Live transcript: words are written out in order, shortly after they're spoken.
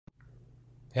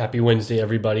Happy Wednesday,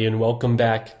 everybody, and welcome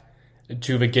back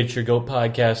to the Get Your Goat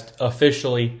podcast.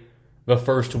 Officially, the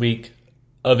first week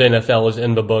of NFL is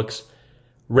in the books.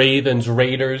 Ravens,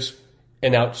 Raiders,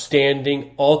 an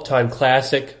outstanding all-time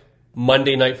classic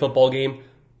Monday Night Football game.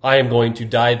 I am going to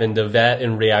dive into that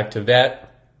and react to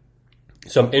that.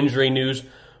 Some injury news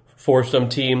for some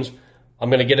teams. I'm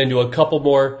going to get into a couple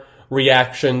more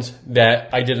reactions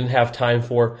that I didn't have time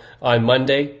for on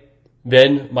Monday.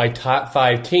 Then my top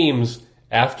 5 teams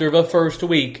after the first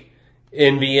week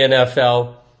in the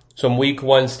NFL, some week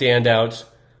 1 standouts,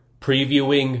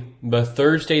 previewing the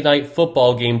Thursday night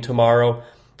football game tomorrow,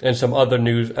 and some other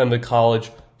news on the college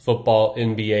football,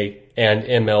 NBA, and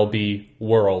MLB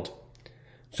world.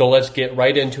 So let's get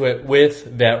right into it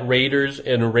with that Raiders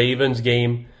and Ravens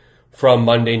game from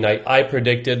Monday night. I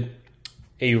predicted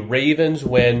a Ravens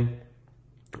win,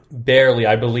 barely.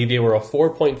 I believe they were a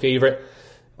 4-point favorite.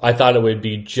 I thought it would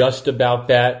be just about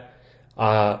that,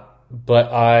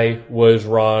 but I was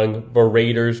wrong. The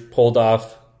Raiders pulled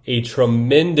off a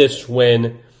tremendous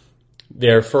win,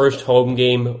 their first home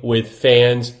game with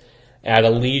fans at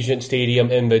Allegiant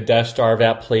Stadium in the Death Star.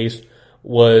 That place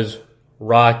was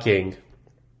rocking.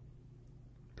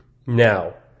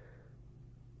 Now,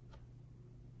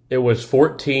 it was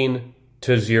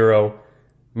 14-0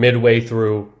 midway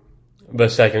through the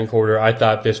second quarter. I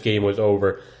thought this game was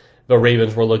over. The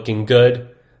Ravens were looking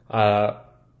good.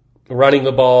 Running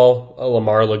the ball,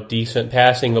 Lamar looked decent.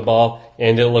 Passing the ball,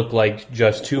 and it looked like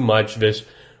just too much. This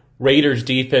Raiders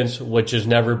defense, which has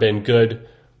never been good,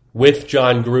 with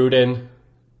John Gruden,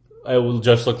 it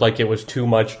just looked like it was too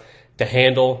much to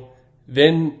handle.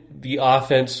 Then the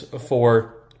offense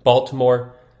for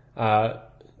Baltimore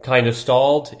kind of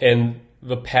stalled, and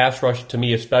the pass rush, to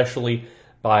me especially,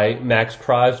 by Max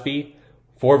Crosby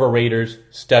for the Raiders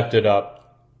stepped it up.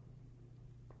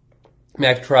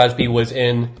 Max Crosby was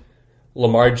in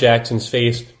Lamar Jackson's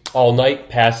face all night,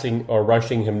 passing or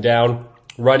rushing him down,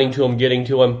 running to him, getting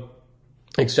to him,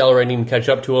 accelerating to catch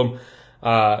up to him.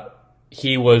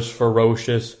 He was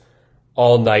ferocious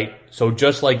all night. So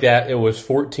just like that, it was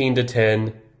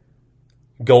 14-10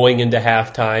 going into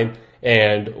halftime,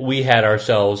 and we had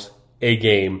ourselves a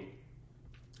game.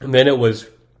 And then it was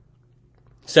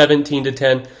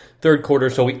 17-10, third quarter.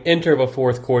 So we enter the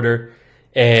fourth quarter,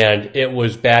 and it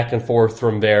was back and forth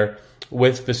from there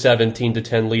with the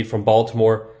 17-10 lead from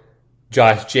Baltimore.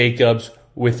 Josh Jacobs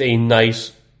with a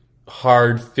nice,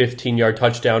 hard 15-yard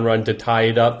touchdown run to tie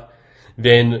it up.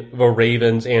 Then the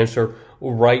Ravens answer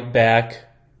right back.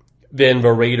 Then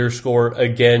the Raiders score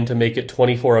again to make it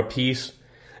 24 apiece.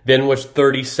 Then with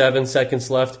 37 seconds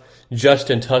left,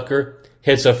 Justin Tucker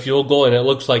hits a field goal, and it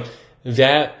looks like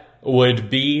that would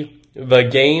be the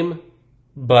game.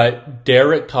 But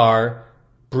Derek Carr,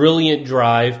 brilliant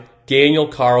drive, Daniel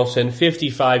Carlson,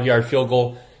 55-yard field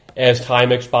goal as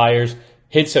time expires,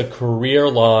 hits a career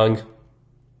long,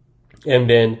 and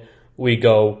then we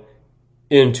go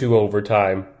into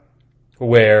overtime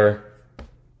where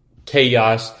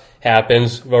chaos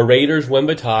happens. The Raiders win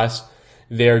the toss.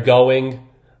 They're going,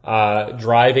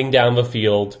 driving down the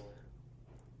field.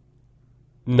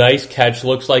 Nice catch.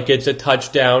 Looks like it's a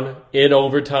touchdown in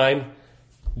overtime.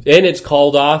 And it's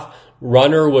called off.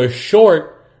 Runner was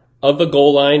short of the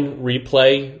goal line.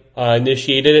 Replay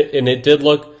initiated it, and it did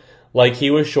look like he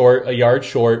was short, a yard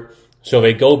short. So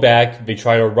they go back. They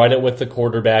try to run it with the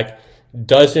quarterback.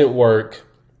 Doesn't work.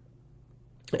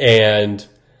 And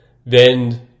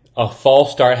then a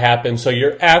false start happens. So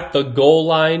you're at the goal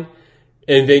line,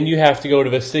 and then you have to go to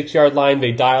the 6-yard line.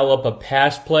 They dial up a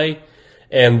pass play,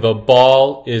 and the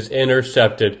ball is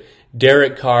intercepted.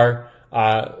 Derek Carr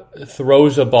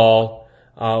throws a ball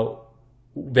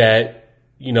that,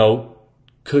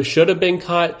 should have been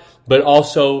caught, but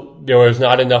also there was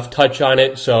not enough touch on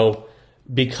it. So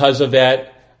because of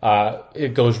that,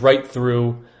 it goes right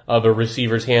through the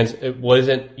receiver's hands.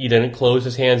 He didn't close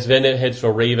his hands. Then it hits the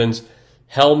Ravens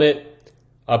helmet,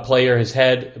 a player, his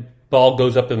head, ball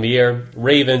goes up in the air.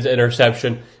 Ravens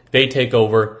interception. They take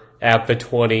over at the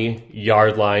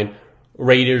 20-yard line.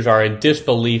 Raiders are in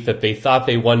disbelief that they thought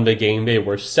they won the game. They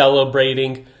were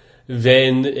celebrating.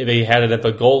 Then they had it at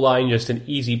the goal line, just an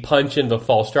easy punch in, the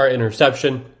false start,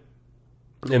 interception.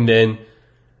 And then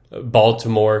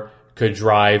Baltimore could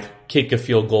drive, kick a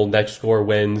field goal, next score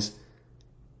wins.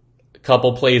 A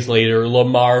couple plays later,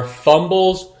 Lamar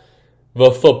fumbles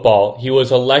the football. He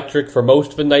was electric for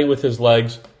most of the night with his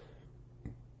legs.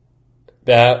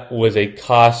 That was a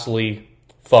costly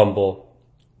fumble.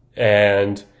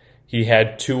 And he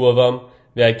had 2 of them.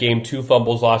 That game, 2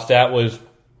 fumbles lost. That was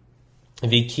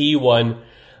the key one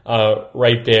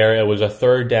right there. It was a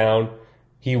third down.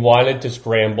 He wanted to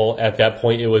scramble. At that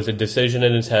point, it was a decision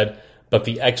in his head, but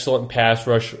the excellent pass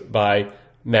rush by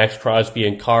Max Crosby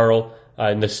and Carl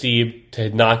Nassib to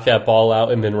knock that ball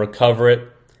out and then recover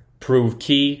it proved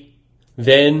key.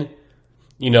 Then,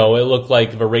 it looked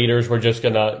like the Raiders were just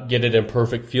going to get it in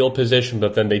perfect field position,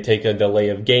 but then they take a delay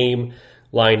of game,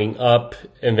 lining up,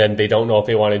 and then they don't know if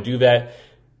they want to do that.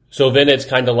 So then it's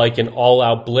kind of like an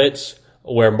all-out blitz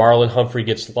where Marlon Humphrey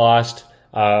gets lost,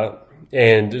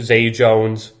 and Zay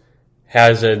Jones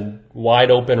has a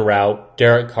wide-open route.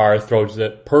 Derek Carr throws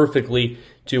it perfectly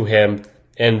to him,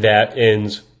 and that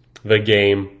ends the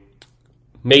game.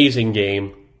 Amazing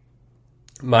game.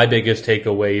 My biggest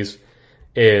takeaways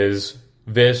is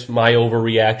my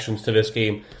overreactions to this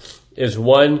game is,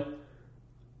 one,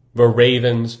 the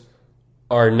Ravens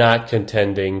are not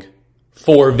contending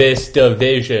for this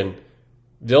division.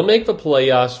 They'll make the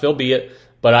playoffs, they'll be it,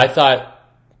 but I thought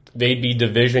they'd be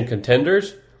division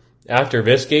contenders. After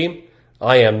this game,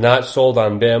 I am not sold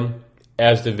on them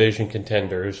as division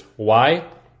contenders. Why?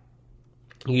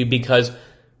 Because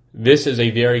this is a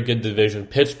very good division.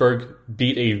 Pittsburgh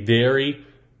beat a very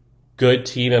good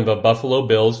team in the Buffalo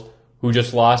Bills, who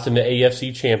just lost in the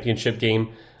AFC Championship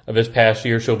game of this past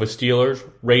year. So the Steelers,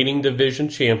 reigning division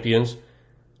champions,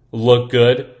 look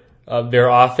good. Their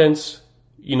offense,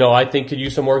 I think could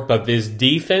use some work, but this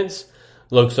defense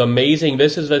looks amazing.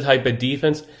 This is the type of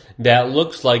defense that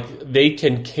looks like they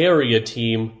can carry a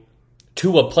team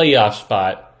to a playoff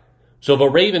spot. So the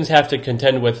Ravens have to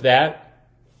contend with that.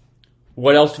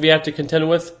 What else do we have to contend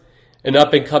with? An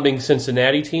up-and-coming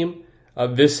Cincinnati team.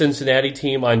 This Cincinnati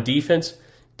team on defense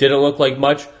didn't look like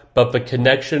much, but the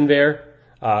connection there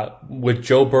with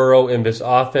Joe Burrow in this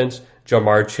offense,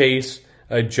 Jamar Chase,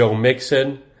 Joe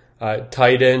Mixon,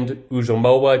 tight end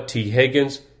Uzomoa, T.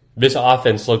 Higgins, this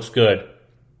offense looks good.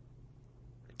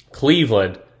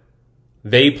 Cleveland,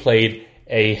 they played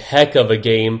a heck of a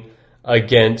game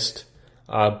against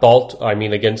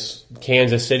against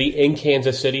Kansas City, in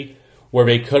Kansas City, where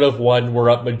they could have won, were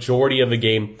up majority of the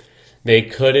game. They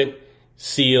couldn't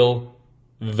seal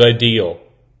the deal.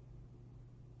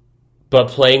 But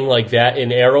playing like that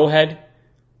in Arrowhead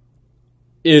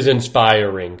is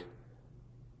inspiring.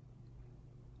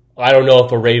 I don't know if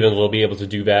the Ravens will be able to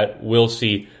do that. We'll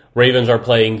see. Ravens are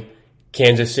playing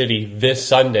Kansas City this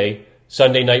Sunday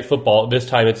Night Football. This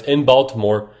time it's in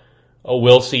Baltimore.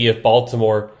 We'll see if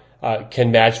Baltimore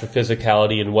can match the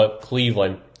physicality in what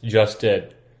Cleveland just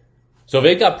did. So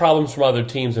they've got problems from other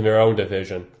teams in their own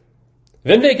division.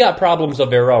 Then they got problems of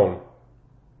their own.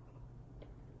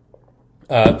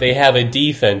 They have a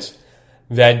defense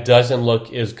that doesn't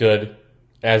look as good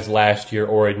as last year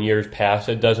or in years past.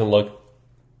 It doesn't look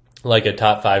like a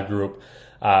top 5 group.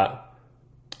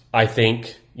 I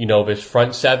think, this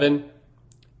front 7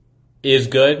 is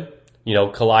good.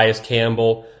 Calais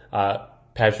Campbell,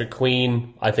 Patrick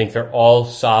Queen, I think they're all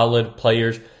solid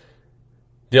players.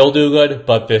 They'll do good,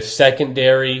 but the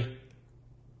secondary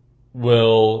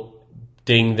will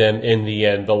ding them in the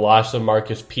end. The loss of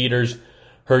Marcus Peters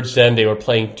hurts them. They were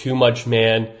playing too much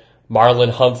man.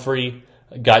 Marlon Humphrey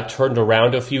got turned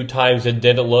around a few times. It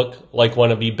didn't look like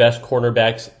one of the best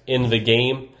cornerbacks in the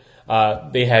game.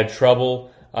 They had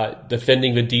trouble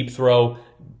defending the deep throw,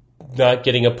 not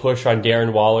getting a push on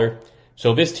Darren Waller.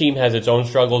 So this team has its own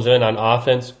struggles on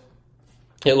offense.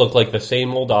 It looked like the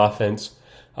same old offense.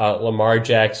 Lamar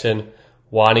Jackson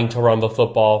wanting to run the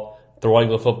football, throwing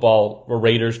the football. The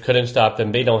Raiders couldn't stop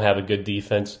them. They don't have a good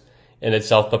defense in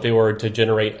itself, but they were to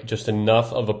generate just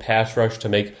enough of a pass rush to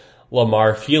make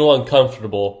Lamar feel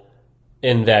uncomfortable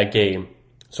in that game.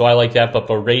 So I like that. But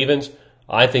the Ravens,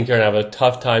 I think they're going to have a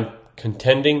tough time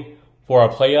contending for a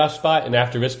playoff spot. And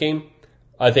after this game,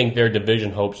 I think their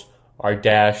division hopes are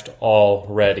dashed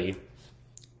already.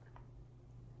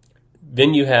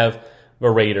 Then you have the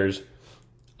Raiders.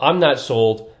 I'm not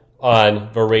sold on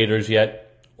the Raiders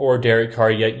yet or Derek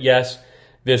Carr yet. Yes,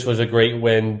 this was a great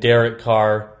win. Derek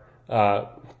Carr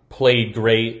played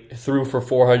great, threw for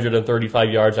 435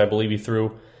 yards. I believe he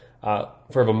threw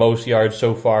for the most yards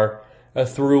so far.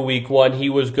 Through week 1, he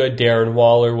was good. Darren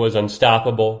Waller was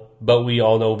unstoppable, but we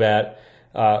all know that.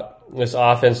 This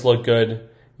offense looked good.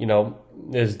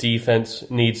 This defense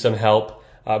needs some help.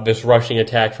 This rushing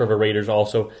attack for the Raiders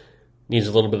also needs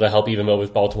a little bit of help, even though this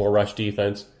Baltimore rush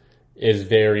defense is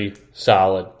very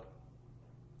solid.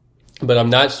 But I'm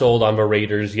not sold on the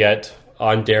Raiders yet,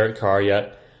 on Derek Carr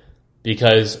yet,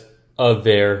 because of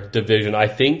their division. I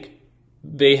think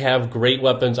they have great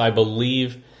weapons. I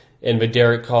believe in the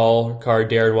Derek Carr,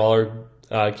 Darren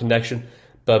Waller connection.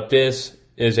 But this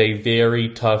is a very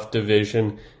tough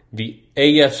division. The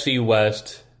AFC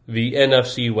West, the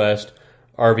NFC West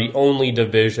are the only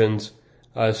divisions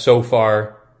so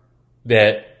far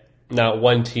that not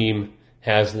one team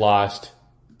has lost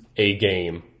a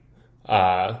game.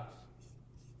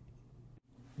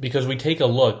 Because we take a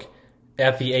look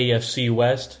at the AFC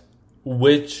West,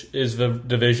 which is the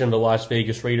division the Las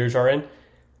Vegas Raiders are in.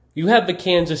 You have the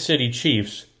Kansas City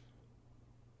Chiefs.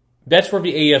 That's where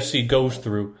the AFC goes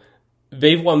through.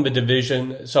 They've won the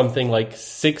division something like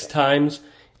 6 times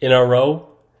in a row.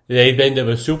 They've been to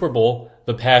the Super Bowl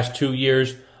the past 2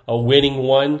 years, winning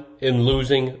one and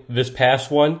losing this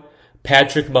past one.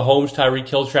 Patrick Mahomes, Tyreek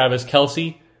Hill, Travis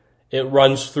Kelce, it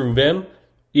runs through them.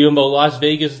 Even though Las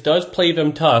Vegas does play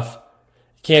them tough,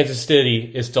 Kansas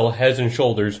City is still heads and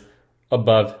shoulders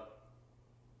above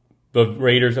the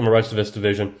Raiders and the rest of this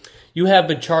division. You have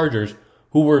the Chargers,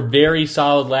 who were very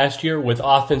solid last year with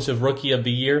Offensive Rookie of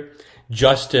the Year,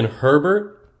 Justin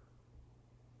Herbert.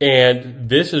 And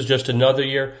this is just another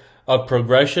year of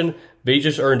progression. They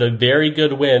just earned a very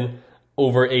good win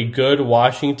over a good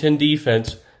Washington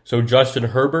defense. So Justin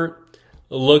Herbert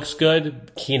looks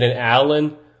good. Keenan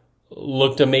Allen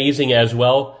looked amazing as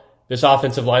well. This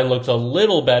offensive line looks a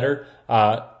little better.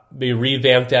 They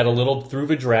revamped that a little through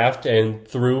the draft and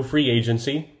through free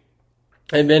agency.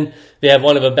 And then they have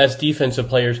one of the best defensive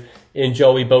players in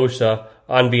Joey Bosa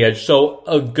on the edge. So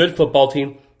a good football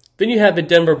team. Then you have the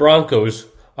Denver Broncos,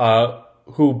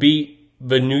 who beat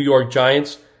the New York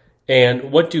Giants.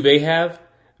 And what do they have?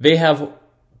 They have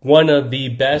one of the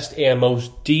best and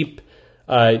most deep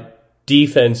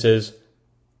defenses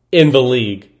in the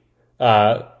league.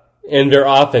 And their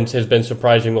offense has been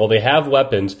surprising. Well, they have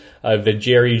weapons. The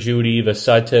Jerry Jeudy, the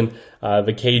Sutton,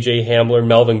 the KJ Hamler,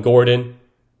 Melvin Gordon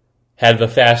had the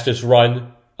fastest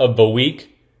run of the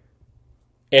week.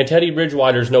 And Teddy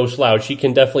Bridgewater's no slouch. He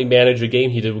can definitely manage a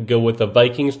game. He did go with the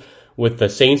Vikings, with the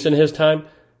Saints in his time.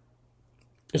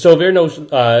 So they're no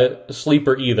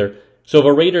sleeper either. So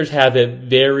the Raiders have it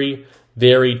very,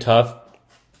 very tough.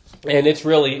 And it's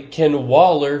really, can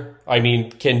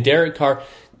Derek Carr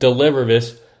deliver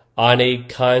this on a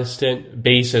constant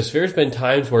basis? There's been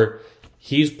times where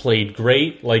he's played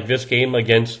great, like this game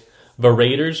against the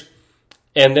Raiders.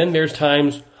 And then there's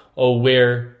times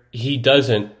where he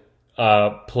doesn't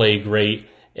play great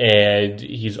and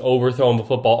he's overthrowing the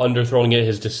football, underthrowing it.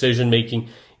 His decision-making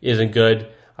isn't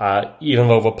good. Even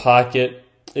though the pocket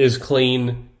is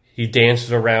clean, he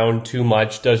dances around too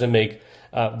much, doesn't make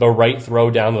the right throw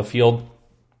down the field.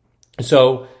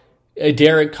 So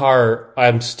Derek Carr,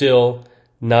 I'm still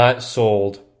not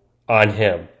sold on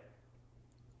him.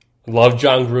 Love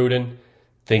John Gruden.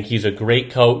 Think he's a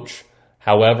great coach.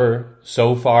 However,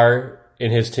 so far in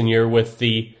his tenure with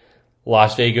the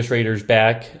Las Vegas Raiders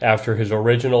back after his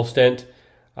original stint,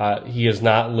 he has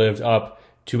not lived up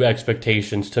to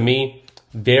expectations. To me,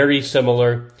 very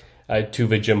similar to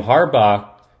the Jim Harbaugh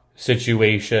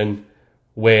situation,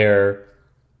 where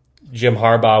Jim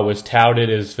Harbaugh was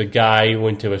touted as the guy who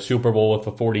went to a Super Bowl with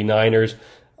the 49ers,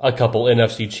 a couple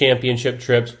NFC championship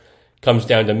trips, comes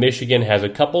down to Michigan, has a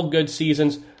couple good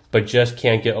seasons, but just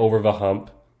can't get over the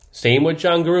hump. Same with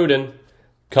John Gruden.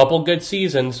 Couple good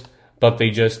seasons, but they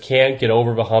just can't get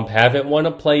over the hump. Haven't won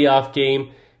a playoff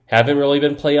game. Haven't really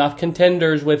been playoff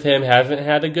contenders with him. Haven't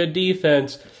had a good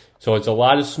defense. So it's a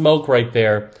lot of smoke right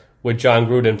there with John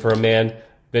Gruden for a man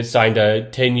that signed a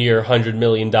 10-year, $100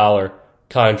 million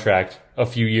contract a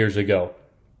few years ago.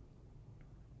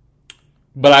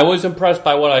 But I was impressed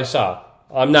by what I saw.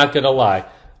 I'm not going to lie.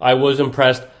 I was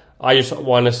impressed. I just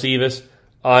want to see this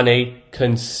on a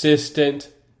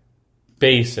consistent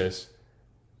basis.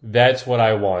 That's what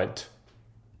I want.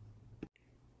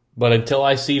 But until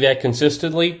I see that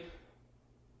consistently,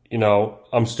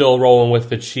 I'm still rolling with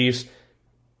the Chiefs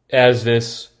as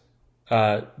this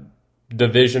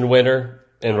division winner,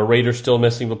 and the Raiders still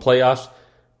missing the playoffs.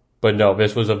 But no,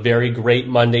 this was a very great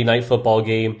Monday Night Football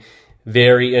game.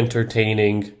 Very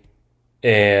entertaining.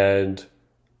 And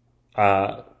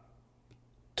to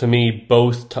me,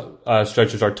 both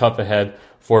stretches are tough ahead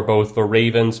for both the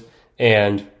Ravens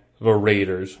and the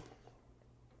Raiders.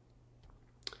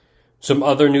 Some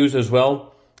other news as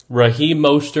well. Raheem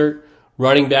Mostert,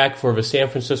 running back for the San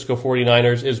Francisco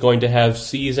 49ers, is going to have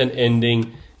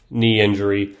season-ending knee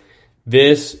injury.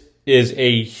 This is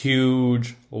a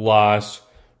huge loss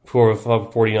for the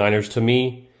 49ers. To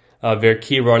me, their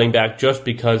key running back, just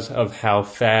because of how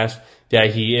fast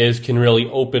that he is, can really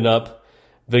open up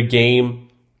the game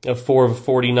for the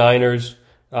 49ers.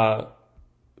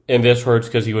 And this hurts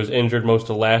because he was injured most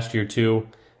of last year too,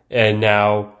 and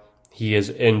now he is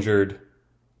injured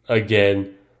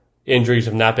again. Injuries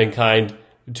have not been kind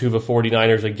to the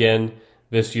 49ers again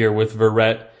this year, with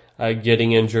Verrett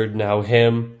getting injured, now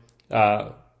him.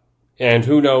 And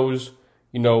who knows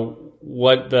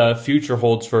what the future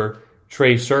holds for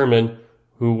Trey Sermon,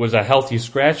 who was a healthy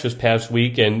scratch this past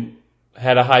week and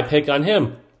had a high pick on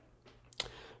him.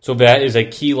 So that is a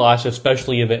key loss,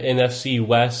 especially in the NFC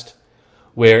West,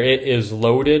 where it is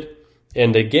loaded.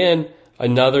 And again,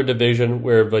 another division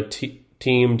where the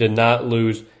team did not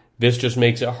lose. This just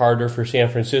makes it harder for San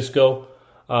Francisco,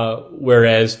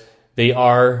 whereas they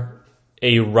are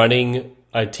a running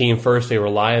team first. They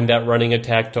rely on that running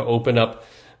attack to open up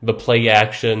the play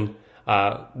action.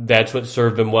 That's what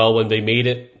served them well when they made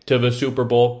it to the Super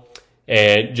Bowl.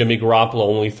 And Jimmy Garoppolo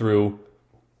only threw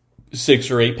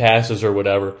 6 or 8 passes or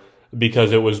whatever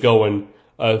because it was going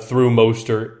through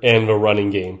Mostert and the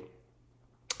running game.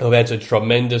 So that's a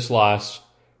tremendous loss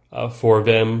for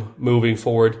them moving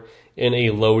forward in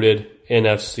a loaded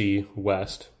NFC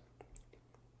West.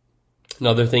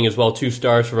 Another thing as well, 2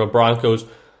 stars for the Broncos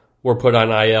were put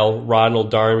on IL.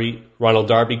 Ronald Darby,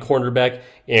 cornerback,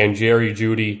 and Jerry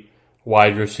Jeudy,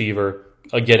 wide receiver.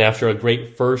 Again, after a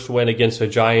great first win against the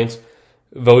Giants,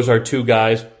 those are 2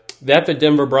 guys that the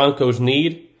Denver Broncos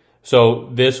need. So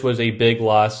this was a big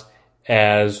loss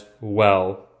as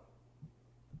well.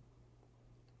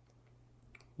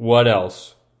 What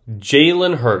else?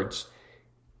 Jalen Hurts.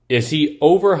 Is he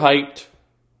overhyped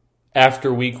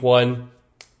after week 1?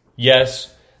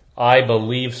 Yes, I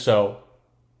believe so.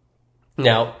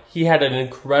 Now, he had an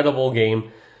incredible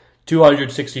game.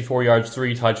 264 yards,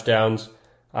 3 touchdowns,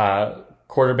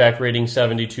 quarterback rating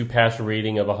 72, passer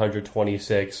rating of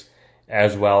 126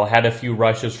 as well. Had a few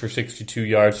rushes for 62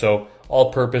 yards, so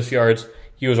all-purpose yards,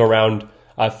 he was around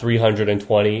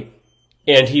 320,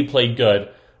 and he played good.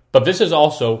 But this is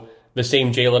also the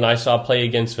same Jalen I saw play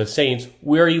against the Saints,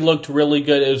 where he looked really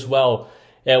good as well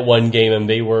at one game, and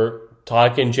they were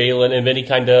talking Jalen, and then he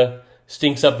kind of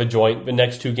stinks up the joint the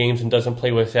next 2 games and doesn't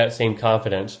play with that same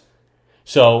confidence.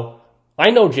 So I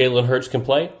know Jalen Hurts can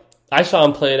play. I saw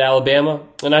him play at Alabama,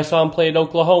 and I saw him play at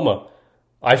Oklahoma.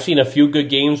 I've seen a few good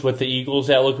games with the Eagles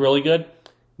that look really good,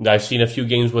 and I've seen a few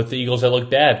games with the Eagles that look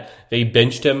bad. They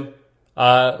benched him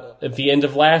at the end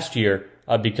of last year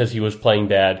because he was playing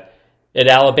bad. At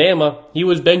Alabama, he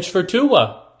was benched for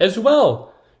Tua as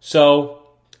well. So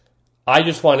I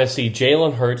just want to see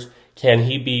Jalen Hurts. Can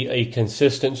he be a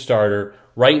consistent starter?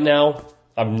 Right now,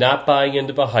 I'm not buying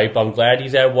into the hype. I'm glad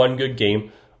he's had one good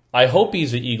game. I hope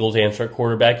he's the Eagles' answer at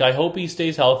quarterback. I hope he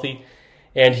stays healthy,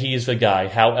 and he's the guy.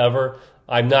 However,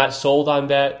 I'm not sold on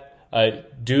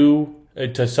that due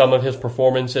to some of his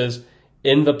performances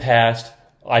in the past.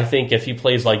 I think if he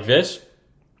plays like this,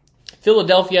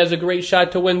 Philadelphia has a great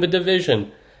shot to win the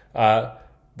division. The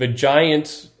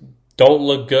Giants don't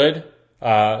look good.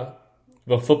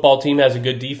 The football team has a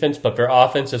good defense, but their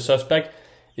offense is suspect.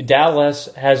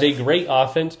 Dallas has a great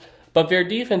offense, but their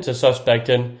defense is suspect.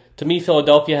 And to me,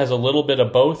 Philadelphia has a little bit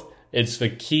of both. It's the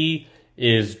key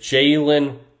is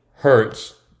Jalen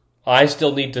Hurts. I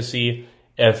still need to see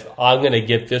if I'm going to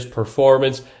get this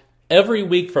performance every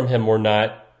week from him or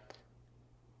not,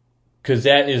 because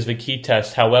that is the key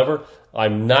test. However,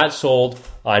 I'm not sold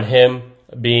on him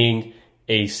being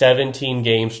a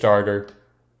 17-game starter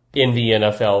in the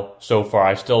NFL so far.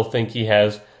 I still think he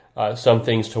has some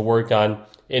things to work on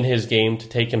in his game to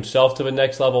take himself to the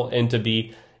next level and to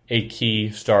be a key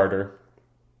starter.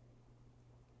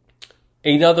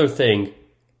 Another thing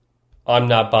I'm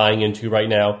not buying into right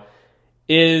now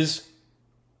is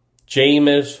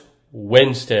Jameis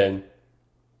Winston.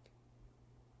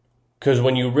 Because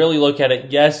when you really look at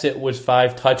it, yes, it was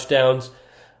 5 touchdowns,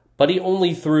 but he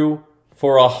only threw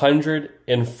for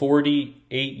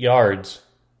 148 yards.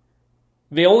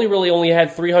 They only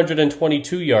had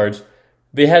 322 yards.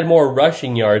 They had more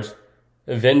rushing yards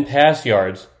than pass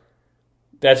yards.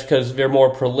 That's because they're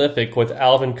more prolific with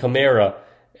Alvin Kamara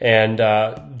and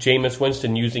Jameis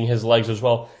Winston using his legs as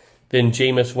well than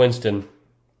Jameis Winston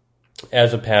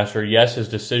as a passer. Yes, his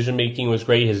decision-making was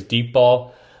great. His deep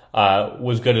ball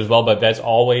was good as well, but that's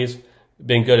always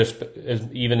been good,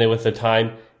 even with the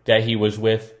time that he was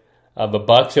with the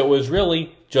Bucs. It was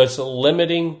really just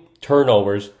limiting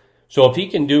turnovers. So if he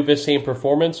can do this same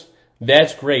performance,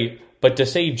 that's great. But to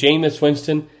say Jameis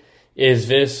Winston is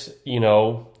this,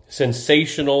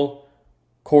 sensational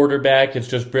quarterback, it's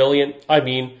just brilliant. I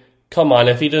mean, come on,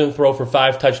 if he didn't throw for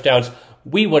 5 touchdowns,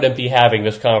 we wouldn't be having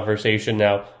this conversation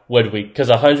now, would we? Because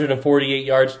 148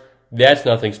 yards, that's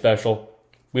nothing special.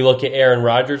 We look at Aaron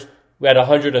Rodgers, who had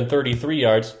 133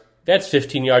 yards. That's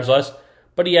 15 yards less,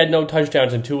 but he had no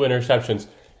touchdowns and 2 interceptions.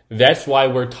 That's why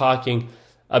we're talking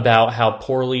about how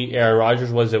poorly Aaron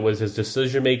Rodgers was. It was his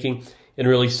decision-making and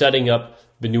really setting up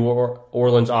the New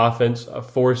Orleans offense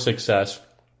for success.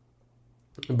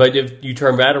 But if you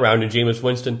turn that around and Jameis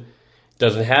Winston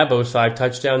doesn't have those 5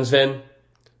 touchdowns, then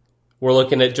we're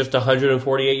looking at just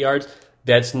 148 yards.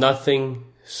 That's nothing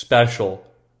special.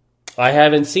 I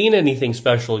haven't seen anything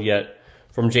special yet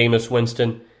from Jameis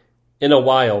Winston in a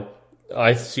while.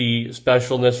 I see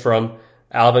specialness from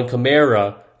Alvin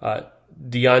Kamara,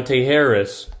 Deontay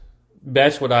Harris.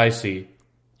 That's what I see.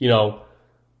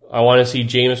 I want to see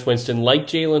Jameis Winston, like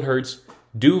Jalen Hurts,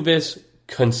 do this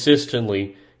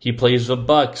consistently. He plays the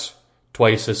Bucs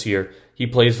twice this year. He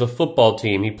plays the football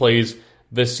team. He plays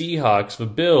the Seahawks, the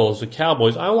Bills, the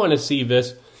Cowboys. I want to see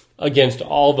this against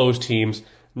all those teams,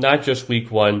 not just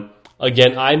week 1.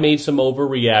 Again, I made some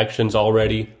overreactions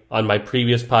already on my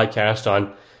previous podcast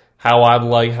on how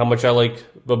much I like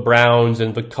the Browns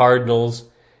and the Cardinals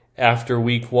after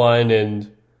week 1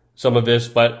 and some of this,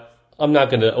 but I'm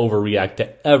not going to overreact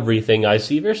to everything I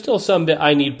see. There's still some that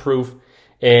I need proof,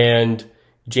 and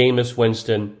Jameis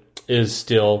Winston is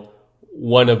still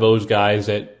one of those guys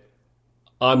that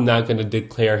I'm not going to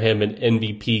declare him an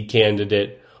MVP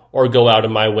candidate or go out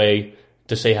of my way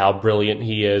to say how brilliant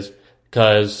he is,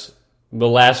 because the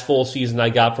last full season I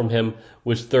got from him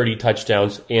was 30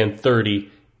 touchdowns and 30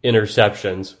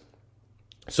 interceptions.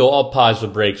 So I'll pause the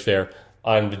brakes there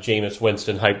on the Jameis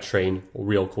Winston hype train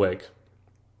real quick.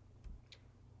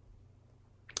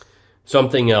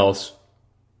 Something else.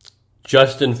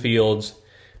 Justin Fields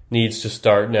needs to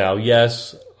start now.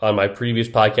 Yes, on my previous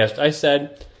podcast, I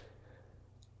said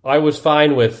I was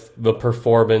fine with the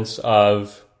performance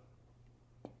of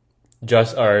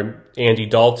Andy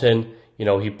Dalton.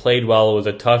 He played well. It was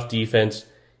a tough defense.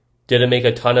 Didn't make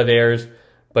a ton of errors.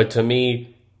 But to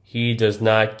me, he does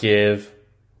not give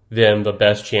them the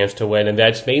best chance to win. And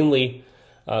that's mainly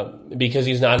because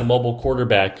he's not a mobile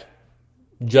quarterback.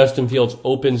 Justin Fields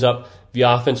opens up the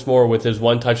offense more with his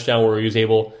 1 touchdown where he was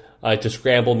able to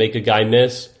scramble, make a guy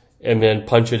miss, and then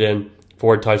punch it in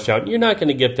for a touchdown. You're not going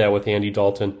to get that with Andy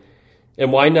Dalton.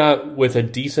 And why not with a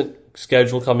decent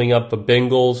schedule coming up, the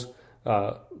Bengals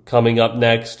coming up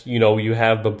next, you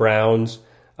have the Browns,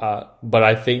 but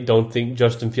I don't think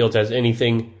Justin Fields has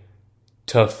anything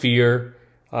to fear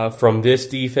from this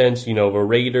defense, the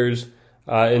Raiders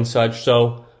and such.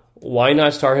 So why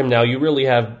not start him now? You really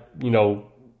have,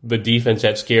 the defense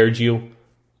that scared you,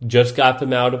 just got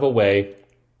them out of a way.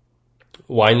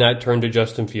 Why not turn to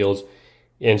Justin Fields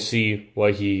and see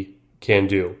what he can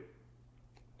do?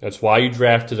 That's why you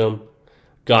drafted him.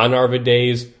 Gone are the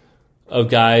days of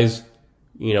guys,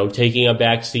 taking a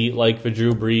back seat like the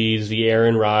Drew Brees, the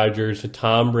Aaron Rodgers, the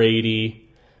Tom Brady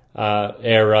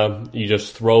era. You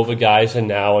just throw the guys in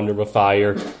now under the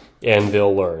fire and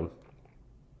they'll learn.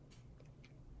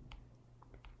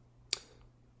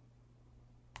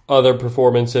 Other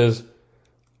performances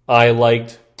I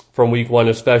liked from week 1,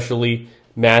 especially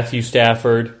Matthew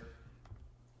Stafford.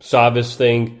 Saw this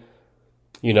thing,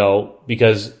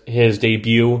 because his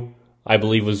debut, I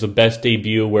believe, was the best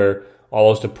debut where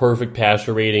almost a perfect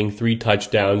passer rating, 3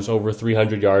 touchdowns, over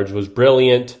 300 yards, was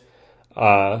brilliant.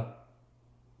 But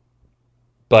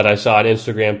I saw an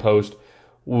Instagram post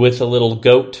with a little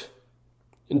goat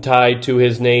tied to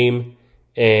his name,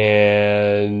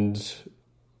 and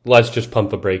let's just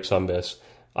pump the brakes on this.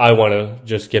 I want to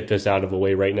just get this out of the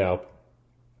way right now.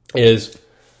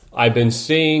 I've been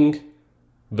seeing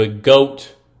the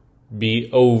GOAT be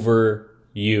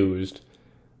overused.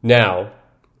 Now,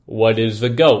 what is the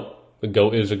GOAT? The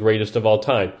GOAT is the greatest of all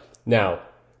time. Now,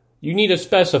 you need to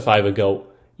specify the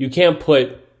GOAT. You can't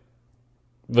put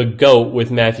the GOAT with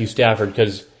Matthew Stafford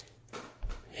because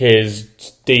his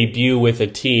debut with a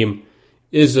team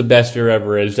is the best there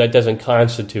ever is. That doesn't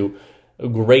constitute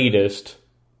greatest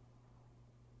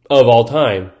of all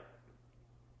time.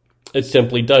 It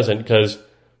simply doesn't, because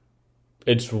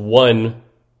it's one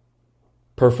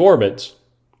performance.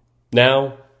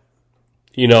 Now,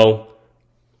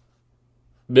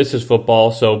 this is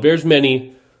football, so there's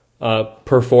many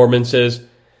performances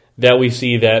that we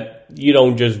see that you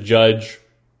don't just judge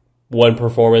one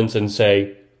performance and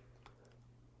say,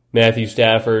 Matthew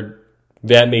Stafford,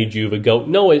 that made you the GOAT.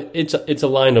 No, it's a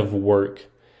line of work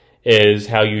is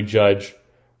how you judge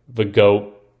the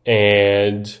GOAT.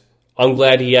 And I'm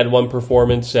glad he had one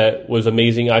performance that was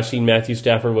amazing. I've seen Matthew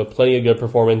Stafford with plenty of good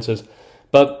performances.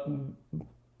 But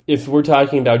if we're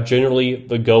talking about generally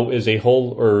the GOAT is a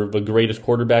whole, or the greatest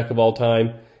quarterback of all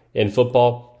time in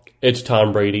football, it's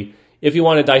Tom Brady. If you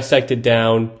want to dissect it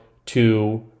down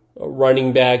to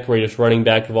running back, greatest running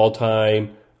back of all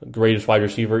time, greatest wide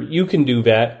receiver, you can do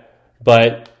that.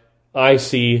 But I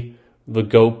see the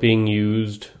GOAT being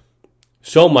used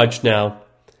so much now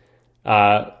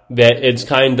that it's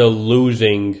kind of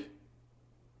losing,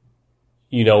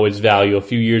 its value. A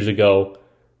few years ago,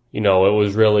 it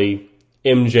was really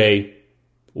MJ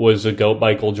was the GOAT,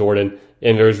 Michael Jordan,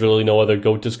 and there's really no other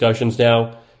GOAT discussions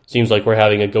now. Seems like we're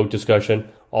having a GOAT discussion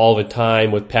all the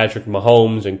time with Patrick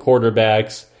Mahomes and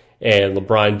quarterbacks, and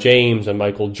LeBron James and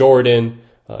Michael Jordan.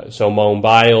 Simone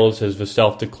Biles is the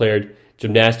self-declared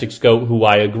gymnastics GOAT, who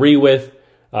I agree with.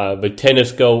 The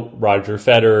tennis GOAT, Roger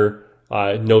Federer,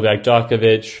 Novak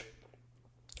Djokovic.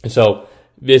 So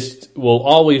this will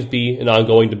always be an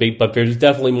ongoing debate, but there's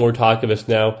definitely more talk of this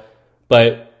now.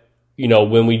 But,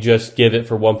 when we just give it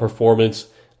for one performance,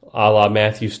 a la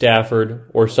Matthew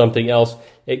Stafford or something else,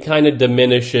 it kind of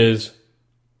diminishes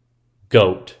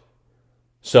GOAT.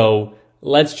 So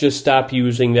let's just stop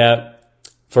using that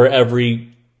for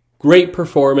every great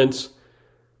performance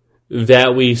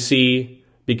that we see,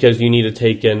 because you need to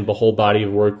take in the whole body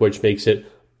of work, which makes it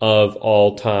of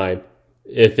all time.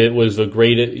 If it was a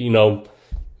great,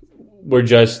 we're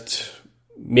just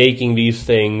making these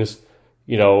things,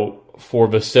 for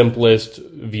the simplest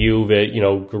view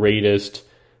that, greatest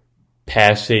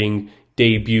passing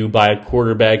debut by a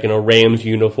quarterback in a Rams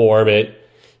uniform at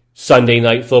Sunday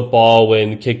Night Football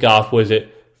when kickoff was at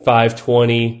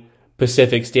 5:20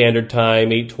 Pacific Standard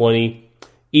Time, 8:20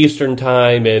 Eastern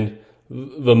Time, and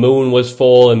the moon was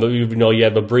full, and you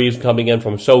had the breeze coming in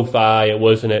from SoFi. It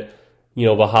wasn't at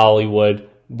the Hollywood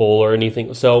Bowl or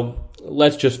anything. So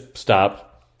let's just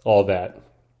stop all that.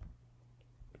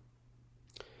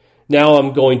 Now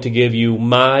I'm going to give you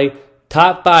my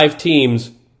top 5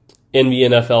 teams in the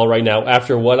NFL right now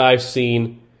after what I've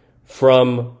seen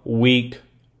from week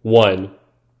 1.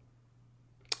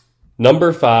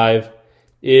 Number 5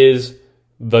 is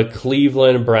the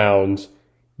Cleveland Browns.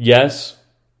 Yes,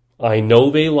 I know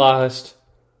they lost,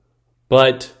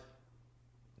 but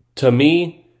to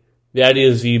me, that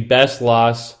is the best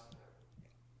loss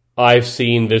I've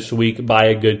seen this week by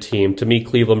a good team. To me,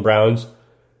 Cleveland Browns,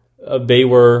 they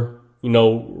were,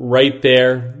 right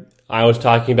there. I was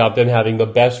talking about them having the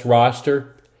best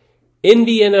roster in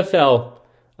the NFL,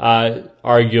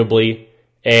 arguably,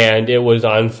 and it was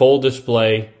on full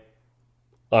display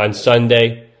on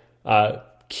Sunday.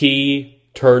 Key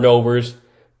turnovers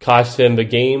cost them the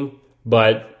game,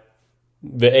 but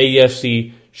the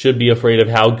AFC should be afraid of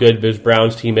how good this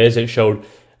Browns team is. It showed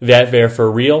that they're for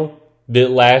real,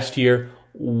 that last year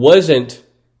wasn't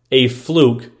a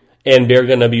fluke, and they're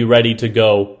going to be ready to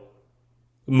go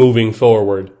moving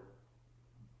forward.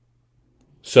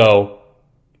 So,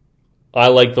 I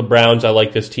like the Browns. I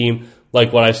like this team.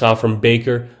 Like what I saw from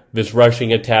Baker, this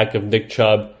rushing attack of Nick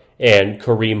Chubb and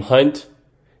Kareem Hunt,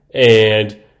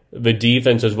 and the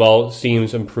defense as well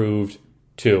seems improved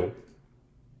too.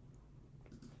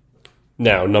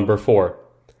 Now, number 4,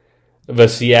 the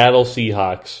Seattle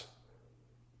Seahawks.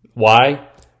 Why?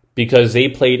 Because they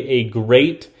played a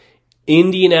great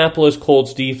Indianapolis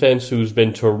Colts defense who's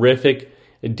been terrific.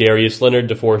 Darius Leonard,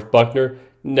 DeForest Buckner.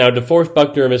 Now, DeForest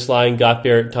Buckner and this line got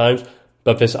there at times,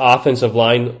 but this offensive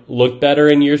line looked better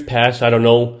in years past. I don't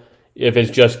know if it's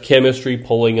just chemistry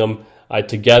pulling them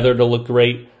together to look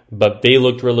great, but they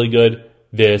looked really good.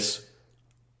 This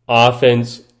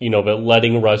offense, but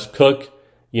letting Russ cook,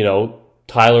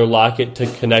 Tyler Lockett to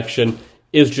connection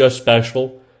is just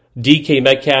special. DK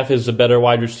Metcalf is the better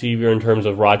wide receiver in terms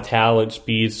of raw talent,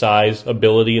 speed, size,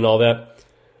 ability, and all that.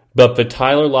 But the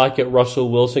Tyler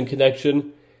Lockett-Russell Wilson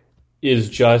connection is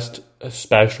just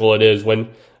special. It is. When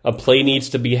a play needs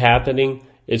to be happening,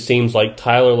 it seems like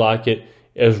Tyler Lockett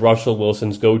is Russell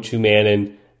Wilson's go-to man,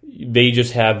 and they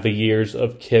just have the years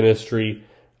of chemistry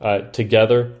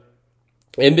together.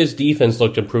 And this defense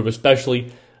looked improved,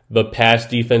 especially the pass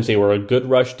defense. They were a good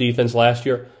rush defense last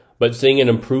year, but seeing an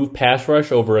improved pass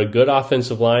rush over a good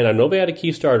offensive line, I know they had a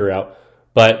key starter out,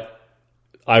 but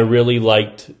I really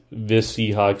liked this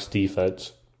Seahawks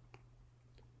defense.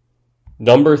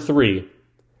 Number 3,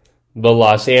 the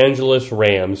Los Angeles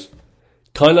Rams.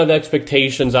 Ton of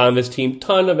expectations on this team.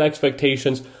 Ton of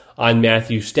expectations on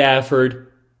Matthew Stafford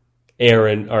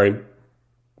and Sean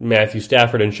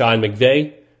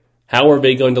McVay. How are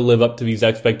they going to live up to these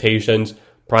expectations?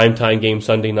 Primetime game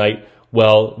Sunday night.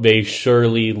 Well, they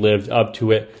surely lived up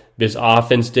to it. This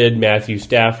offense did. Matthew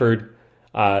Stafford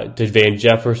to Van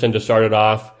Jefferson to start it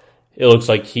off. It looks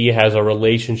like he has a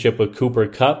relationship with Cooper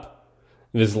Kupp.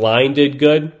 This line did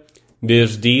good.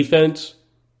 This defense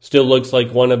still looks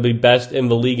like one of the best in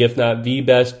the league, if not the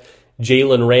best.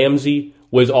 Jalen Ramsey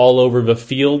was all over the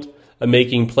field,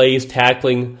 making plays,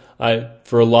 tackling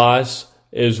for loss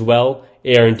as well.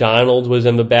 Aaron Donald was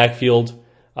in the backfield,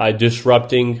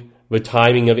 disrupting the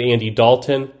timing of Andy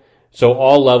Dalton. So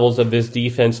all levels of this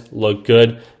defense look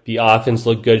good. The offense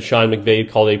looked good. Sean McVay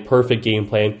called a perfect game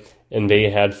plan, and they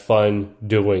had fun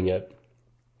doing it.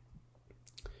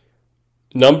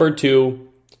 Number 2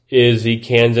 is the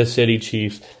Kansas City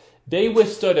Chiefs. They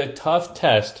withstood a tough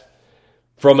test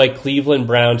from a Cleveland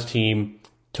Browns team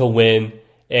to win,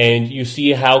 and you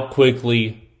see how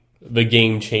quickly the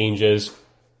game changes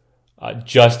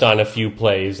just on a few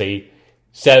plays. A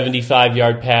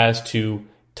 75-yard pass to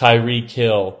Tyreek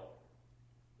Hill,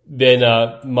 then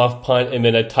a muff punt, and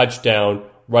then a touchdown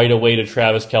right away to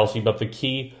Travis Kelce. But the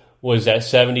key was that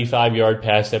 75-yard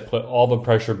pass that put all the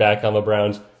pressure back on the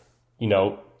Browns,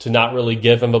 to not really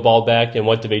give them the ball back. And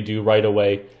what did they do right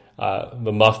away?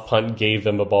 The muff punt gave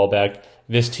them the ball back.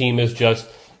 This team is just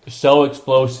so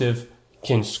explosive,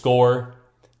 can score,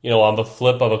 on the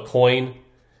flip of a coin.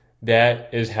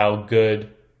 That is how good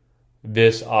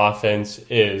this offense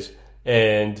is.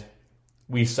 And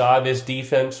we saw this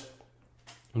defense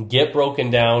get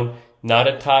broken down, not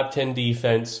a top 10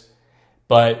 defense,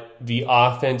 but the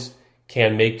offense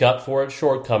can make up for its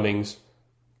shortcomings.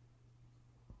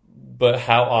 But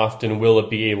how often will it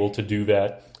be able to do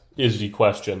that is the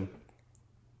question.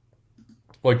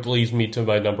 Which leads me to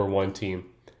my number one team.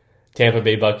 Tampa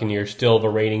Bay Buccaneers, still the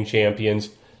reigning champions,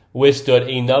 withstood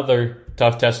another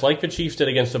tough test like the Chiefs did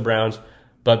against the Browns,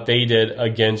 but they did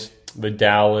against the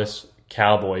Dallas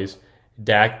Cowboys.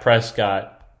 Dak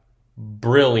Prescott,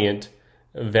 brilliant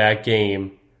that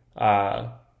game.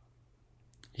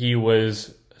 He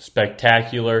was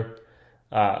spectacular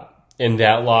in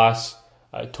that loss.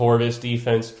 Toward this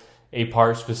defense, a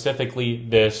part specifically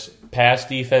this pass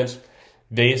defense.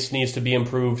 This needs to be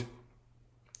improved,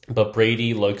 but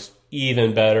Brady looks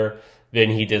even better than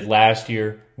he did last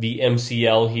year. The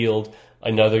MCL healed,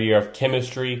 another year of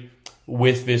chemistry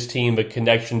with this team. The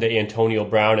connection to Antonio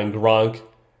Brown and Gronk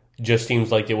just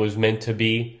seems like it was meant to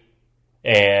be,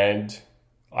 and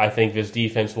I think this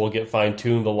defense will get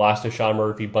fine-tuned. The loss to Sean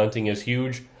Murphy-Bunting is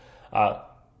huge,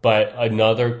 but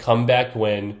another comeback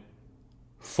win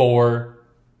for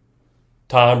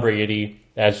Tom Brady.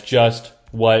 That's just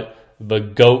what the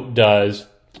GOAT does,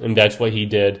 and that's what he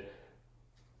did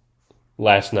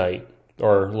last night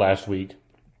or last week.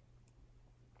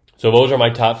 So those are my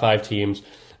top 5 teams: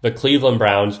 the Cleveland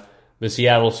Browns, the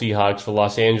Seattle Seahawks, the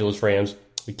Los Angeles Rams,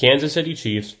 the Kansas City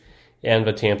Chiefs, and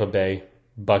the Tampa Bay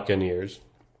Buccaneers.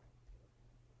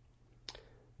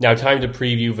 Now time to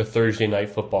preview the Thursday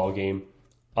night football game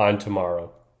on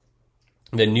tomorrow.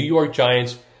 The New York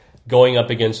Giants going up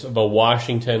against the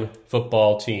Washington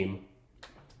football team.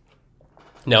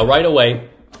 Now, right away,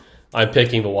 I'm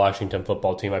picking the Washington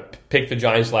football team. I picked the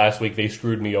Giants last week. They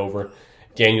screwed me over.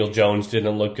 Daniel Jones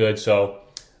didn't look good, so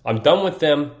I'm done with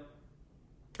them,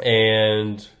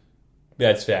 and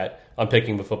that's that. I'm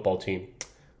picking the football team,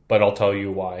 but I'll tell you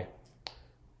why.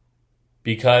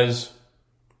 Because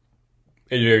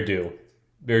they're due.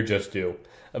 They're just due.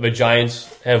 The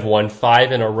Giants have won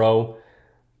 5 in a row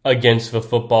against the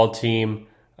football team,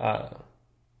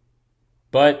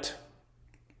 but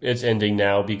it's ending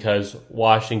now because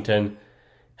Washington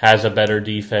has a better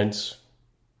defense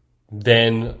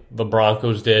than the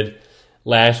Broncos did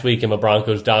last week, and the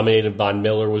Broncos dominated. Von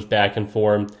Miller was back in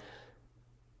form.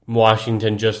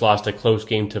 Washington just lost a close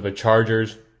game to the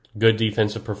Chargers. Good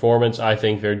defensive performance. I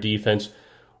think their defense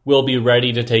will be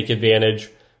ready to take advantage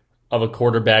of a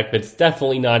quarterback that's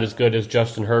definitely not as good as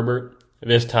Justin Herbert.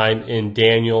 This time in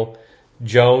Daniel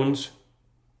Jones.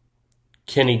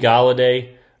 Kenny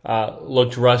Golladay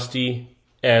looked rusty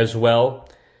as well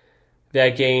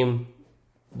that game,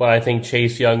 but I think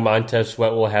Chase Young, Montez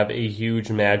Sweat will have a huge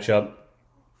matchup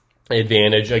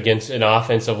advantage against an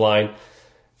offensive line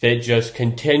that just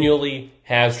continually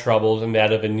has troubles, and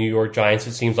that of the New York Giants.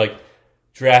 It seems like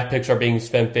draft picks are being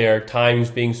spent there, time's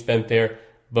being spent there.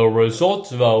 The results,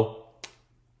 though,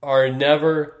 are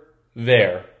never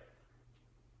there.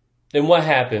 Then what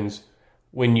happens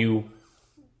when you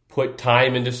put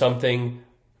time into something,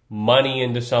 money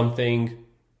into something,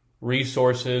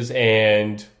 resources,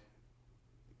 and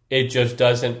it just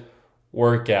doesn't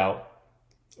work out?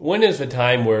 When is the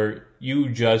time where you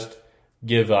just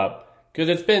give up? Because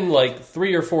it's been like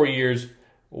 3 or 4 years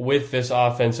with this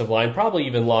offensive line, probably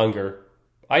even longer.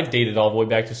 I dated all the way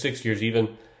back to 6 years,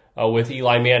 even with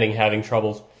Eli Manning having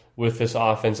troubles with this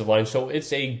offensive line. So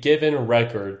it's a given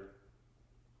record.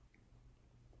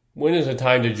 When is the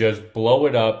time to just blow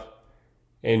it up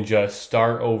and just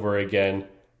start over again?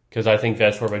 Because I think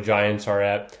that's where the Giants are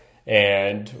at.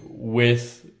 And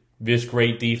with this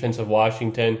great defense of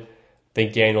Washington, I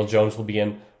think Daniel Jones will be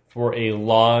in for a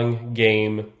long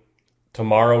game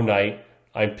tomorrow night.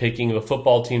 I'm picking the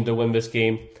football team to win this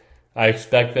game. I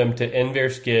expect them to end their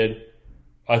skid.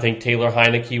 I think Taylor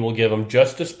Heineke will give them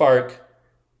just a spark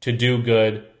to do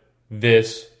good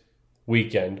this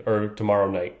weekend or tomorrow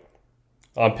night.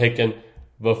 I'm picking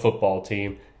the football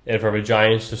team. And for the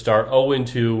Giants to start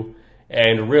 0-2,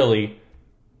 and really,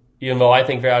 even though I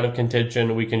think they're out of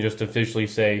contention, we can just officially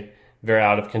say they're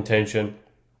out of contention.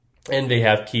 And they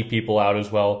have key people out as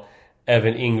well.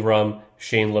 Evan Ingram,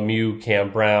 Shane Lemieux,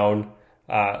 Cam Brown,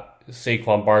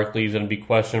 Saquon Barkley is going to be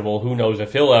questionable. Who knows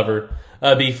if he'll ever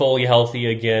be fully healthy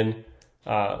again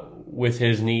with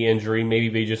his knee injury. Maybe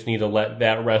they just need to let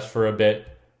that rest for a bit.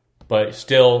 But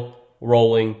still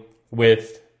rolling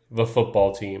with the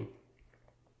football team.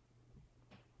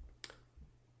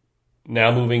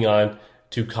 Now moving on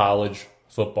to college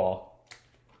football.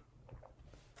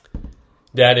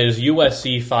 That is,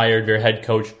 USC fired their head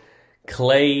coach,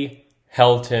 Clay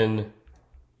Helton,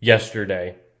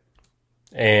 yesterday.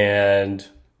 And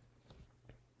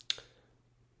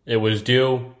it was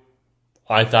due.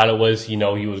 I thought it was, he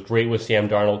was great with Sam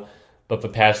Darnold, but the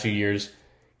past few years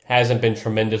hasn't been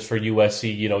tremendous for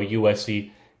USC.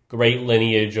 USC, great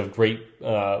lineage of great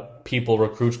people,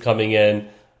 recruits coming in.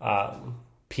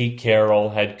 Pete Carroll,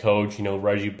 head coach,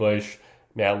 Reggie Bush,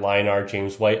 Matt Leinart,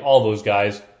 James White, all those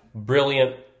guys.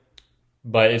 Brilliant,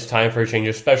 but it's time for a change,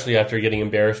 especially after getting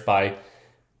embarrassed by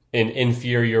an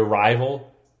inferior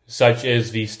rival, such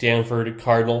as the Stanford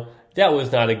Cardinal. That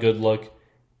was not a good look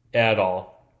at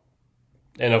all.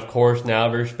 And of course, now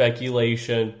there's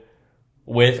speculation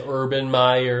with Urban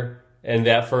Meyer, and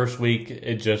that first week,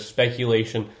 it just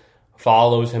speculation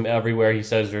follows him everywhere. He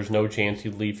says there's no chance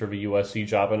he'd leave for the USC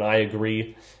job, and I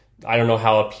agree. I don't know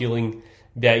how appealing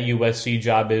that USC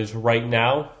job is right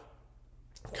now,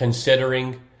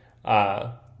 considering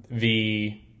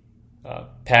the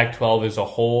Pac-12 as a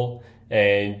whole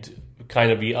and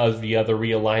kind of the other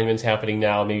realignments happening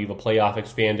now, maybe the playoff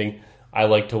expanding. I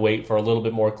like to wait for a little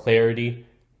bit more clarity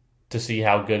to see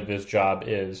how good this job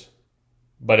is.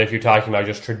 But if you're talking about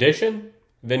just tradition,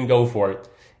 then go for it.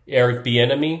 Eric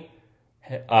Bieniemy,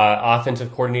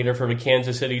 offensive coordinator for the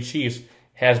Kansas City Chiefs,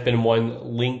 has been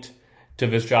one linked to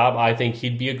this job. I think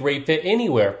he'd be a great fit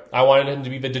anywhere. I wanted him to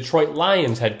be the Detroit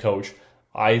Lions head coach.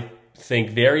 I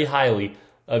think very highly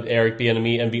of Eric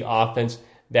Bieniemy and the offense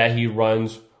that he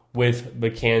runs with the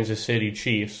Kansas City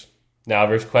Chiefs. Now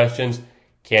there's questions.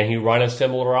 Can he run a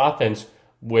similar offense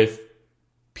with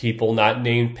people not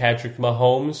named Patrick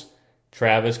Mahomes,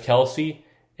 Travis Kelce,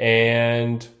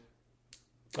 and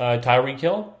Tyreek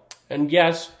Hill? And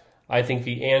yes, I think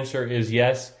the answer is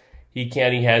yes. He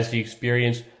can. He has the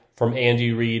experience from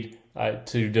Andy Reid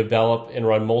to develop and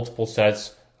run multiple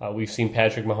sets. We've seen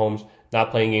Patrick Mahomes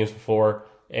not playing games before,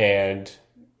 and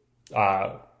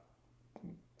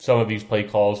some of these play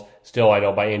calls still, I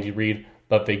know, by Andy Reid,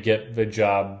 but they get the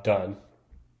job done.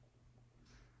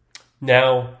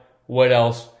 Now, what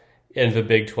else in the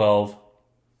Big 12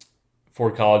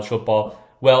 for college football?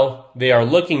 Well, they are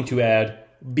looking to add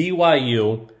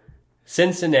BYU,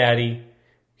 Cincinnati,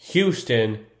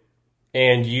 Houston,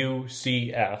 and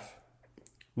UCF.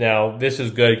 Now, this is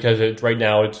good because right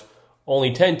now it's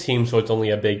only 10 teams, so it's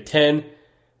only a Big 10.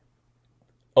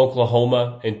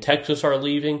 Oklahoma and Texas are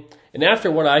leaving. And after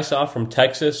what I saw from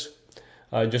Texas,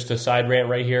 just a side rant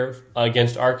right here,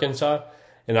 against Arkansas,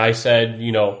 and I said,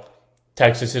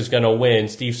 Texas is going to win.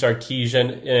 Steve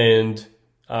Sarkisian and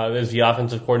is the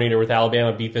offensive coordinator with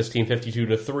Alabama, beat this team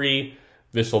 52-3.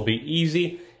 This will be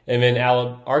easy. And then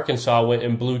Arkansas went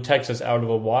and blew Texas out of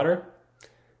the water.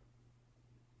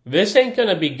 This ain't going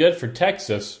to be good for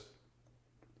Texas.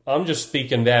 I'm just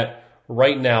speaking that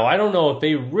right now. I don't know if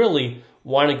they really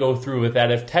want to go through with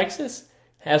that. If Texas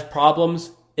has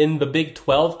problems in the Big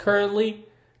 12 currently,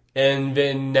 and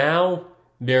then now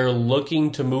they're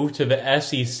looking to move to the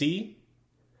SEC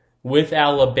with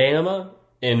Alabama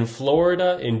and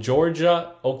Florida and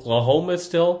Georgia, Oklahoma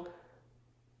still,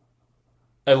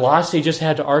 a loss they just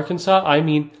had to Arkansas. I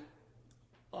mean,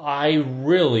 I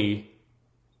really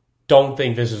don't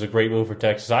think this is a great move for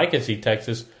Texas. I could see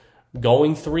Texas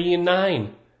going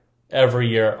 3-9 every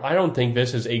year. I don't think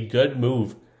this is a good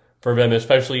move for them,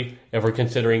 especially if we're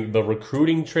considering the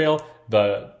recruiting trail,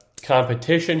 the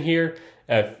competition here.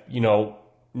 If,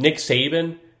 Nick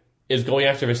Saban is going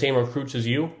after the same recruits as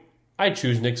you, I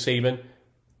choose Nick Saban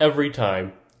every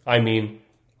time. I mean,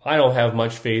 I don't have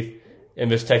much faith in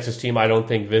this Texas team. I don't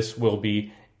think this will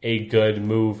be a good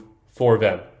move for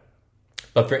them.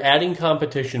 But for adding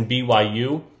competition,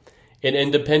 BYU, an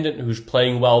independent who's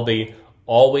playing well, they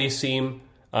always seem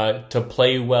to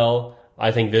play well.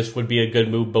 I think this would be a good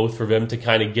move both for them to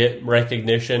kind of get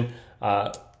recognition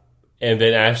and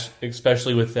then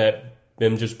especially with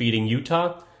them just beating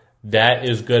Utah. That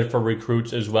is good for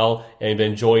recruits as well, and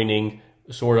then joining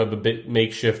sort of a bit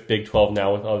makeshift Big 12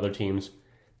 now with other teams.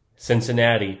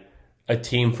 Cincinnati, a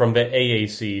team from the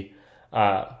AAC,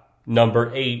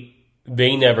 number 8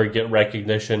 they never get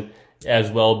recognition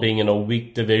as well, being in a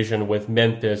weak division with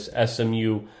Memphis,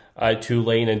 SMU,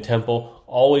 Tulane, and Temple.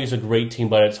 Always a great team,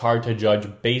 but it's hard to judge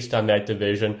based on that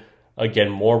division. Again,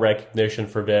 more recognition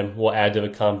for them will add to the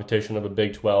competition of the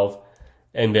Big 12.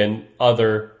 And then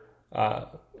another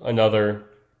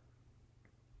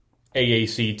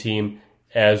AAC team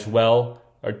as well,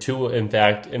 or two, in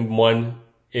fact, and one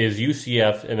is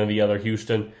UCF and then the other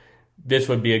Houston. This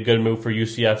would be a good move for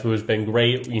UCF, who has been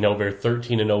great, their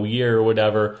 13-0 year or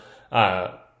whatever,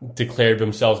 declared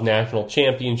themselves national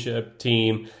championship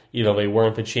team, they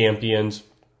weren't the champions.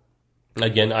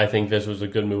 Again, I think this was a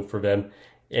good move for them.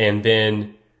 And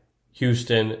then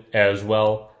Houston as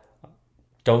well.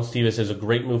 Don't see this as a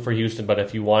great move for Houston, but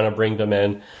if you want to bring them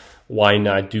in, why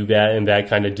not do that? And that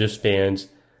kind of disbands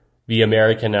the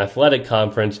American Athletic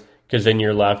Conference, because then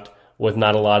you're left with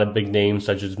not a lot of big names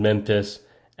such as Memphis,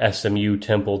 SMU,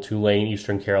 Temple, Tulane,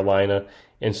 Eastern Carolina,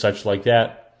 and such like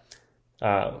that.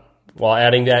 While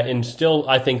adding that, and still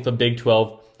I think the Big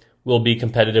 12 will be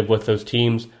competitive with those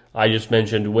teams I just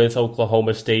mentioned, with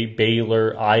Oklahoma State,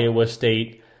 Baylor, Iowa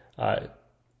State.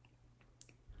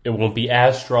 It won't be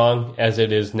as strong as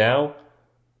it is now,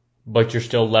 but you're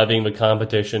still levying the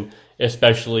competition,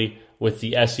 especially with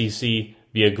the SEC,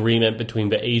 the agreement between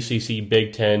the ACC,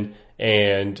 Big Ten,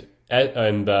 and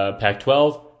the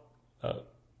Pac-12.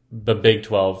 The Big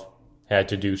 12 had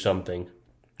to do something,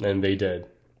 and they did.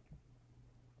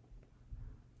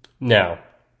 Now,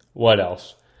 what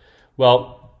else?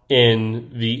 Well,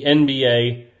 in the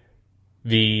NBA,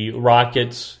 the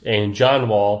Rockets and John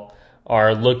Wall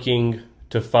are looking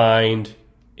to find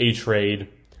a trade.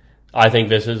 I think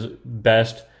this is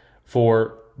best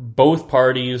for both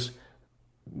parties.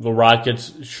 The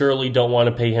Rockets surely don't want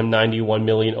to pay him $91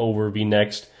 million over the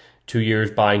next 2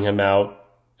 years. Buying him out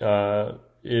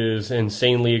is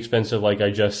insanely expensive, like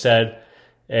I just said.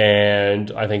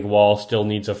 And I think Wall still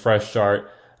needs a fresh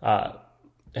start.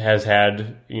 Has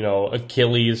had,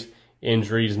 Achilles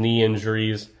injuries, knee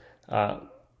injuries.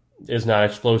 Is not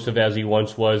explosive as he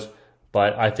once was.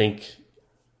 But I think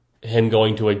him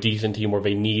going to a decent team where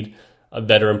they need a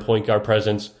veteran point guard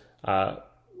presence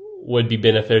would be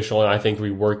beneficial, and I think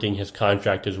reworking his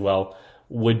contract as well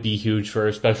would be huge for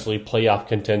especially playoff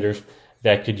contenders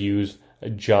that could use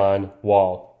John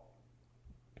Wall.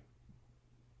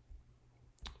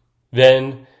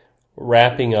 Then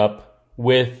wrapping up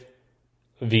with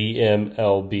the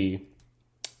MLB.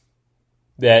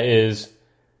 That is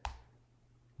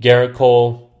Garrett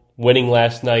Cole winning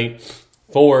last night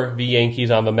for the Yankees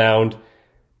on the mound.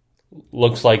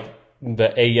 Looks like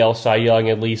the AL Cy Young,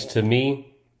 at least to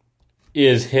me,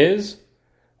 is his.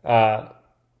 I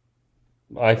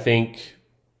think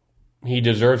he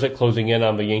deserves it, closing in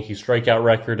on the Yankees strikeout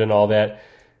record and all that.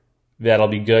 That'll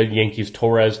be good. Yankees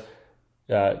Torres.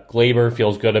 Glaber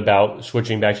feels good about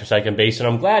switching back to second base, and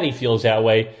I'm glad he feels that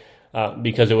way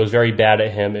because it was very bad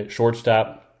at him at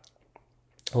shortstop.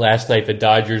 Last night, the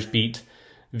Dodgers beat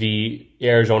the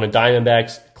Arizona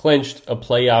Diamondbacks, clinched a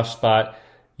playoff spot,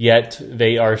 yet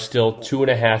they are still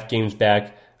 2.5 games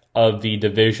back of the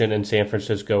division, and San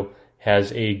Francisco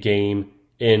has a game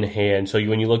in hand. So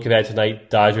when you look at that tonight,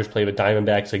 Dodgers play the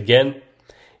Diamondbacks again,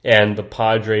 and the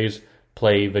Padres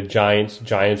play the Giants.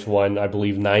 Giants won, I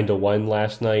believe, 9-1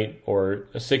 last night, or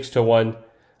 6-1.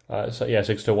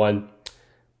 6-1.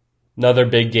 Another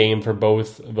big game for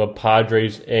both the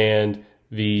Padres and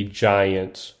the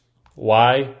Giants.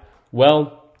 Why?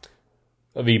 Well,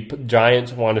 the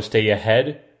Giants want to stay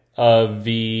ahead of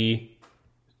the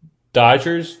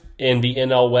Dodgers in the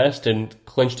NL West and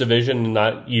clinch division and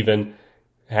not even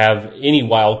have any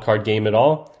wild card game at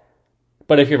all.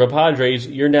 But if you're the Padres,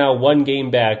 you're now 1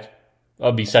 game back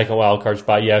of the second wild card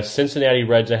spot. You have Cincinnati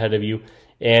Reds ahead of you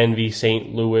and the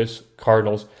St. Louis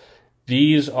Cardinals.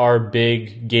 These are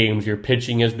big games. Your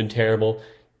pitching has been terrible.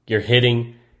 Your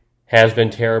hitting has been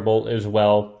terrible as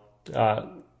well.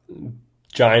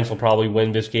 Giants will probably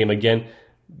win this game again.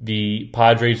 The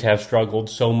Padres have struggled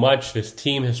so much. This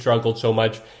team has struggled so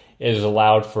much. It has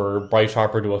allowed for Bryce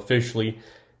Harper to officially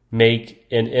make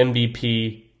an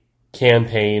MVP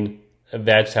campaign.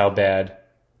 That's how bad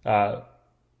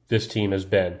this team has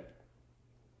been.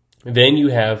 Then you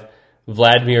have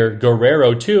Vladimir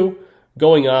Guerrero, too,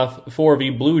 going off for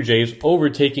the Blue Jays,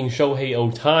 overtaking Shohei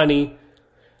Ohtani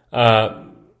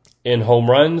in home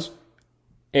runs.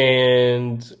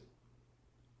 And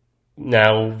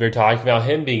now they're talking about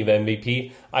him being the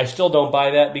MVP. I still don't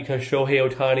buy that because Shohei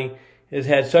Ohtani has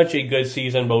had such a good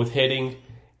season, both hitting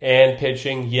and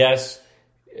pitching. Yes,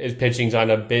 his pitching's on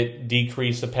a bit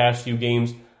decrease the past few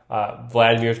games.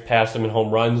 Vladimir's passed him in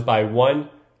home runs by 1,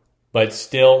 but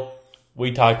still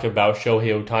we talked about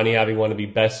Shohei Ohtani having one of the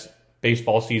best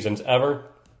baseball seasons ever.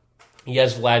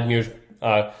 Yes, Vladimir's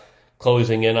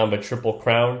closing in on the Triple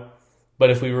Crown. But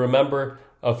if we remember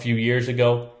a few years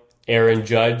ago, Aaron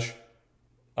Judge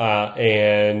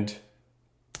and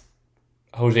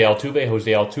Jose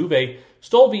Altuve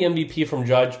stole the MVP from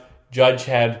Judge. Judge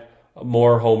had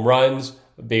more home runs.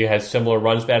 They had similar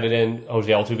runs batted in.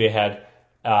 Jose Altuve had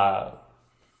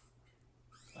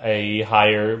a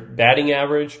higher batting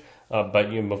average.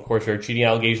 But of course, there are cheating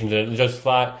allegations, and just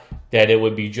thought that it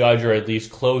would be Judge or at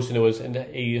least close, and it was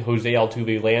a Jose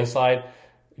Altuve landslide.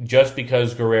 Just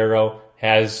because Guerrero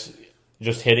has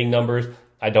just hitting numbers,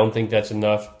 I don't think that's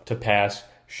enough to pass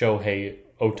Shohei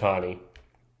Ohtani.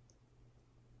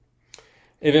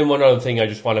 And then one other thing I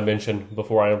just want to mention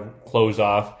before I close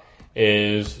off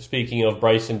is, speaking of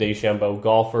Bryson DeChambeau,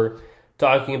 golfer,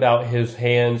 talking about his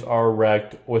hands are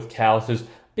wrecked with calluses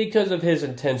because of his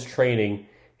intense training.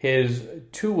 His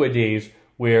two-a-days,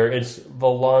 where it's the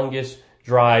longest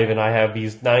drive, and I have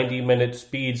these 90-minute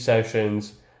speed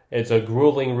sessions. It's a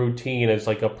grueling routine. It's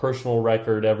like a personal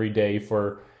record every day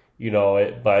for,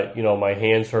 but my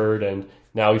hands hurt, and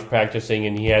now he's practicing,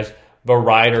 and he has the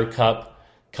Ryder Cup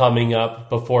coming up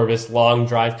before this long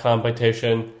drive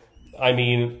competition. I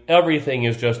mean, everything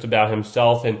is just about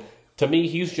himself, and to me,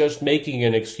 he's just making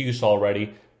an excuse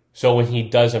already. So when he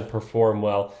doesn't perform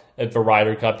well at the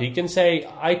Ryder Cup, he can say,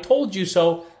 I told you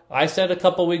so. I said a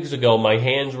couple weeks ago, my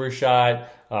hands were shot,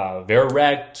 they're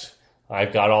wrecked,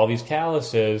 I've got all these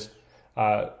calluses.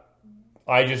 I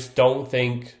just don't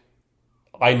think,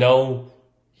 I know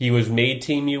he was made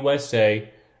Team USA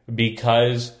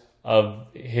because of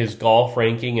his golf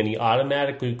ranking and he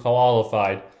automatically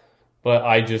qualified, but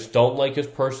I just don't like his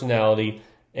personality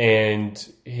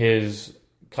and his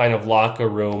kind of locker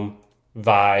room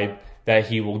vibe that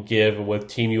he will give with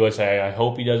Team USA. I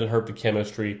hope he doesn't hurt the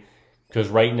chemistry, because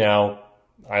right now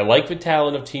I like the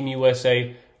talent of Team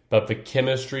USA, but the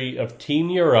chemistry of Team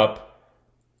Europe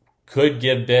could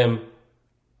give them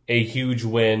a huge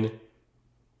win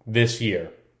this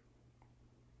year.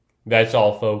 That's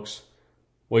all, folks.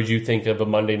 What did you think of a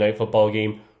Monday Night Football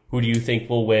game? Who do you think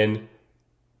will win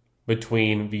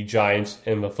between the Giants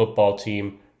and the football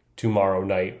team tomorrow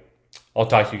night? I'll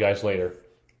talk to you guys later.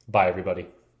 Bye, everybody.